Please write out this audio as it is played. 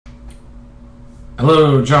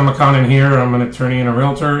Hello, John McConnon here. I'm an attorney and a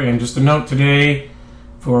realtor. And just a note today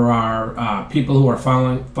for our people who are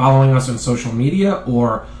following us on social media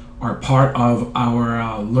or are part of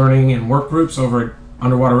our learning and work groups over at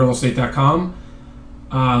underwaterrealestate.com.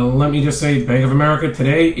 Let me just say Bank of America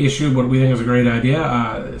today issued what we think is a great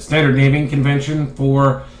idea, standard naming convention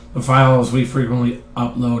for the files we frequently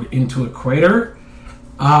upload into Equator.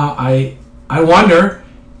 I wonder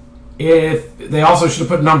if they also should have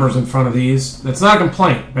put numbers in front of these. That's not a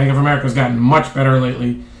complaint. Bank of America has gotten much better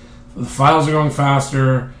lately. The files are going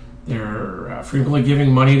faster. They're frequently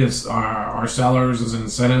giving money to our sellers as an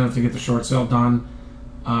incentive to get the short sale done.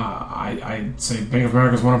 I'd say Bank of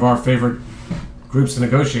America is one of our favorite groups to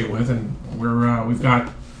negotiate with, and we've got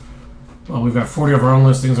 40 of our own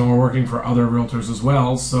listings, and we're working for other realtors as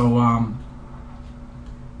well. So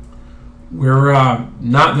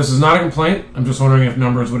this is not a complaint. I'm just wondering if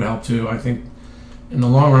numbers would help too. I think in the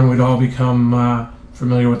long run we'd all become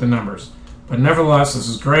familiar with the numbers. But nevertheless, this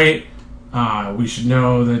is great. We should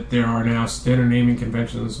know that there are now standard naming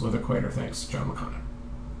conventions with Equator. Thanks, John McConnell.